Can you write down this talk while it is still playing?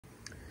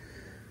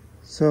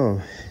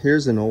So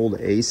here's an old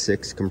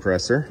A6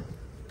 compressor.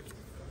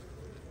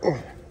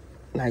 Oh,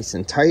 nice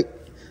and tight.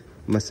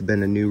 Must have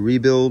been a new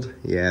rebuild.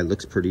 Yeah, it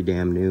looks pretty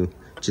damn new.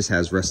 Just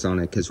has rust on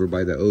it because we're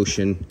by the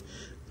ocean.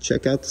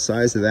 Check out the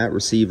size of that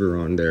receiver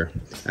on there.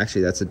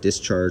 Actually, that's a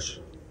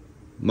discharge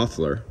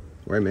muffler.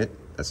 Wait a minute,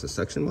 that's a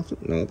suction muffler?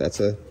 No, that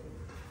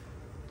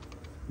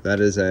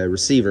is a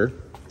receiver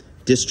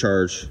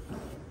discharge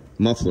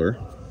muffler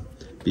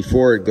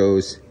before it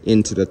goes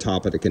into the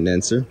top of the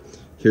condenser.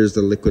 Here's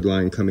the liquid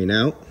line coming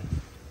out.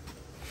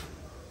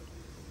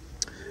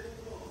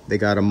 They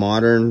got a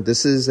modern,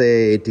 this is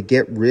to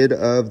get rid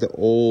of the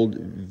old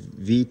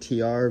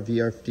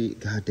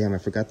VRFD, god damn, I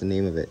forgot the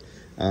name of it.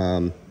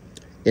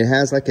 It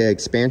has like an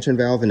expansion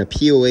valve and a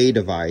POA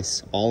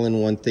device all in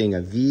one thing,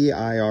 a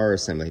VIR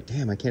assembly.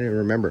 Damn, I can't even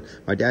remember.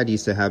 My dad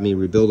used to have me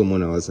rebuild them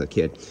when I was a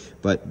kid.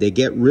 But they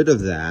get rid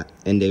of that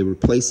and they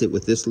replace it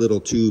with this little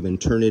tube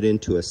and turn it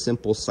into a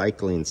simple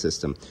cycling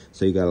system.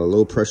 So you got a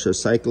low pressure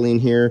cycling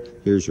here.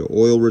 Here's your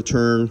oil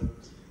return.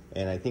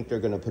 And I think they're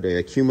going to put an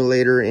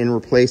accumulator in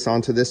replace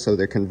onto this. So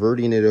they're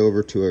converting it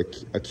over to an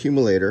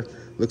accumulator.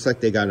 Looks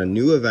like they got a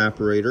new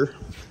evaporator.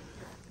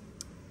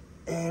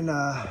 And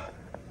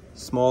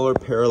smaller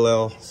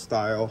parallel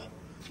style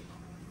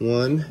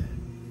one,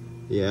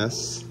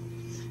 yes,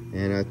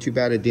 and too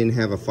bad it didn't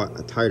have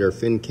a tighter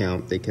fin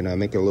count. They can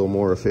make it a little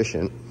more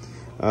efficient.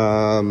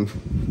 Doing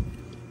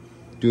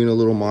a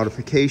little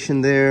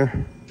modification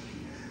there.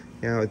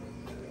 Yeah,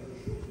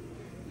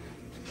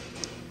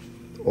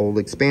 old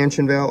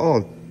expansion valve.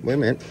 Oh, wait a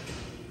minute.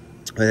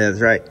 Oh, yeah,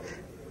 that's right.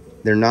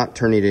 They're not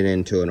turning it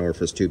into an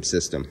orifice tube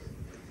system.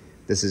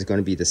 This is going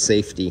to be the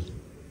safety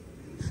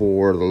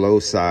for the low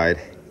side.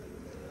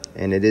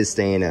 And it is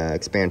staying an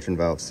expansion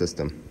valve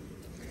system.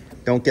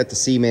 Don't get to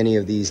see many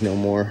of these no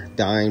more.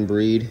 Dying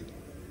breed.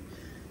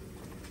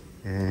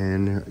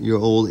 And your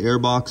old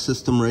airbox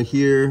system right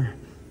here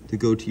to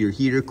go to your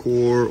heater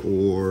core,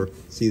 or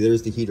see,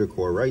 there's the heater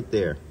core right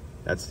there.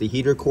 That's the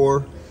heater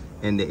core,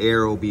 and the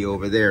air will be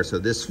over there. So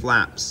this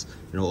flaps.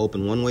 It'll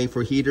open one way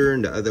for heater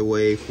and the other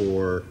way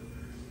for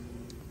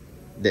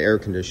the air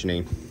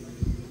conditioning.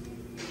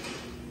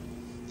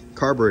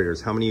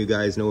 Carburetors. How many of you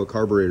guys know what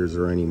carburetors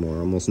are anymore?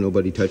 Almost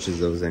nobody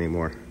touches those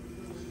anymore.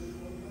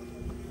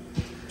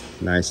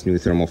 Nice new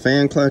thermal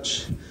fan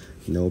clutch.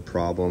 No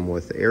problem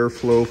with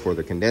airflow for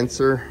the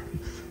condenser.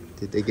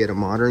 Did they get a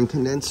modern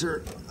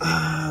condenser?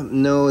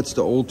 No, it's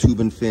the old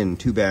tube and fin.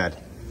 Too bad.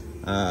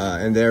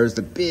 And there's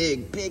the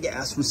big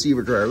ass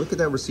receiver dryer. Look at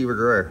that receiver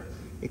dryer.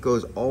 It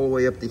goes all the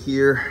way up to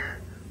here,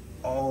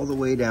 all the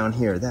way down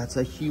here. That's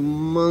a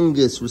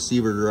humongous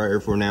receiver dryer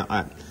for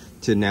now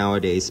to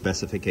nowadays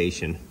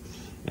specification.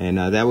 And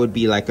that would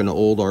be like an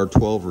old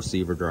R12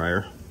 receiver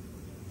dryer.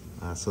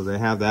 So they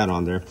have that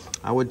on there.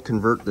 I would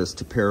convert this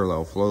to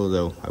parallel flow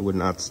though. I would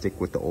not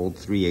stick with the old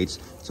 3/8.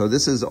 So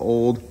this is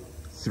old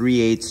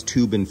 3/8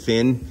 tube and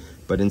fin,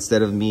 but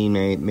instead of being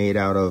made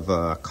out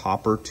of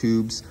copper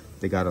tubes,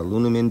 they got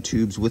aluminum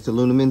tubes with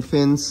aluminum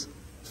fins.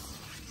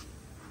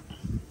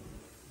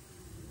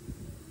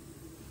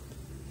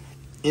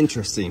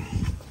 Interesting.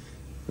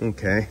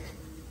 Okay.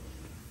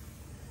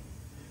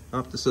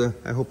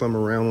 I hope I'm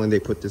around when they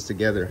put this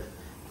together.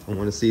 I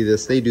want to see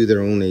this. They do their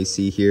own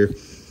AC here.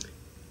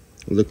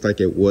 It looked like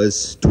it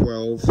was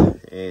 12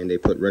 and they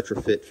put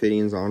retrofit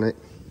fittings on it.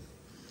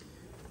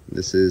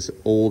 This is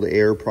Old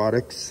Air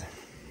Products.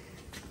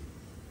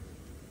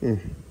 I'd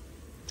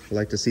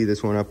like to see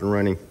this one up and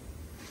running.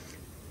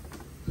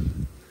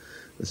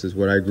 This is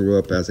what I grew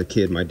up as a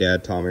kid. My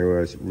dad taught me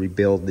was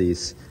rebuild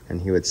these, and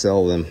he would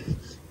sell them.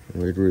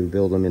 And we'd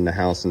rebuild them in the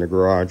house in the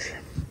garage.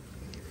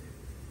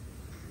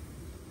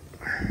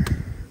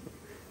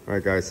 All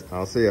right, guys,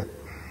 I'll see ya.